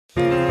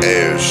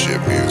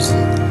airship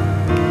music.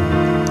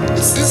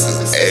 This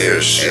is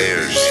airship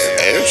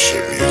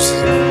music.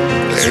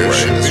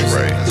 That's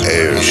right.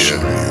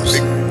 Airship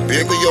music.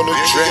 Billy on the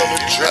track.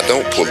 I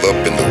don't pull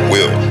up in the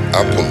whip.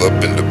 I pull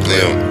up in the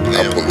blimp.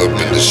 I pull up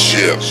in the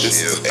ship.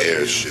 This is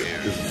airship.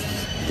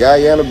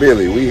 Guyana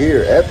Billy, we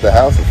here at the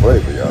House of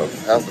Flavour, y'all.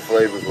 House of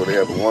Flavour is where they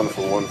have a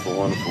wonderful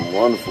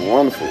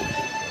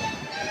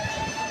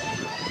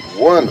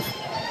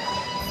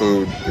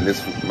food, and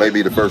this may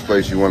be the first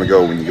place you want to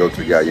go when you go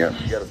to Guyana.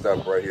 You gotta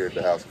stop right here at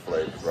the House of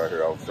Flavour, right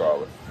here off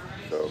Charlotte.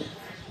 So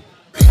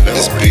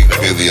this big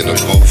Billy in the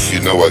booth,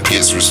 you know I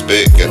gets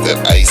respect. Got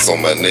that ice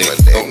on my neck,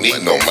 don't need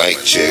no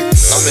mic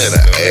checks. I'm in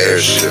an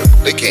airship,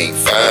 they can't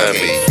find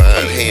me.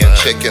 I'm hand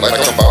checking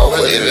like I'm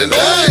ballin' in the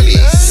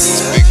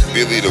 90s. Big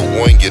Billy, the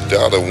one your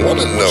daughter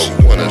wanna know.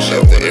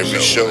 After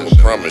every show, I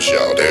promise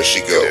y'all, there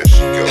she go.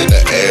 In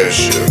the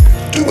airship,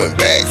 doing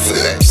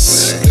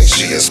backflips. Think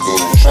she in school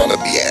trying to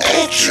be an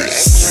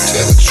actress.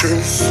 Tell the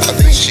truth, I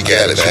think she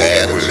got it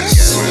backwards.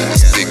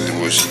 Stick to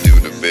what she do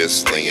the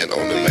best, laying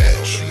on the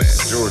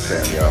mattress.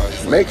 Georgetown,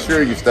 y'all. Make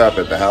sure you stop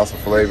at the House of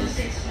Flavors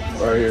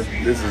right here.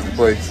 This is the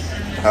place,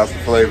 House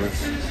of Flavors.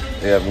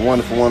 They have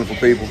wonderful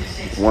people,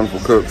 wonderful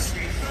cooks,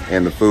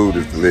 and the food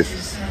is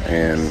delicious.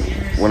 And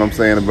what I'm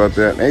saying about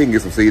that, and you can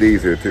get some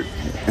CDs here too.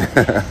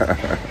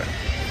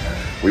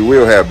 We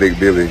will have Big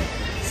Billy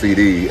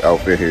CD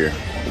outfit here,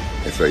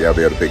 and so y'all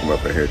be able to pick them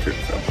up in here too.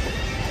 So,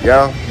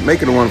 y'all,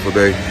 make it a wonderful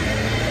day.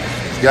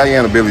 It's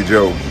Guyana Billy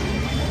Joe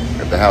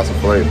at the House of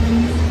Flavor.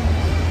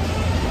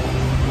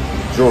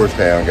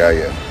 Georgetown,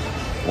 Guyana,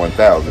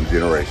 1,000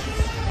 Generations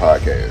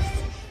podcast.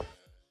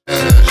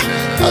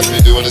 I've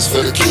been doing this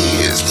for the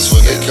kids, cause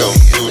when they come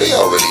through, they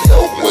already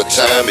know what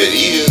time it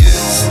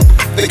is.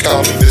 They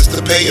call me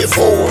Mr. Pay It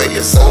Forward.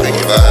 They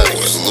provide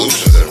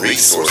solutions and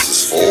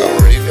resources for.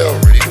 Already know.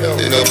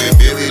 They know Big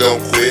Billy don't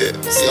quit.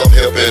 See, I'm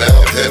helping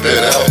out.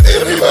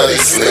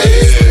 Everybody's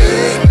slave.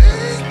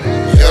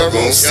 Y'all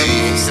gon' see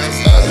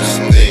I do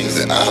some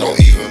things that I don't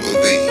even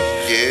believe.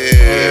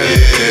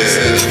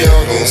 Yeah.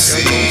 Y'all gon'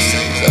 see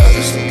I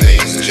do some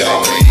things that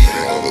y'all ain't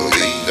even gonna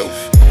believe.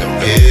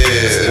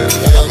 Yeah.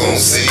 Y'all gon'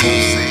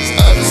 see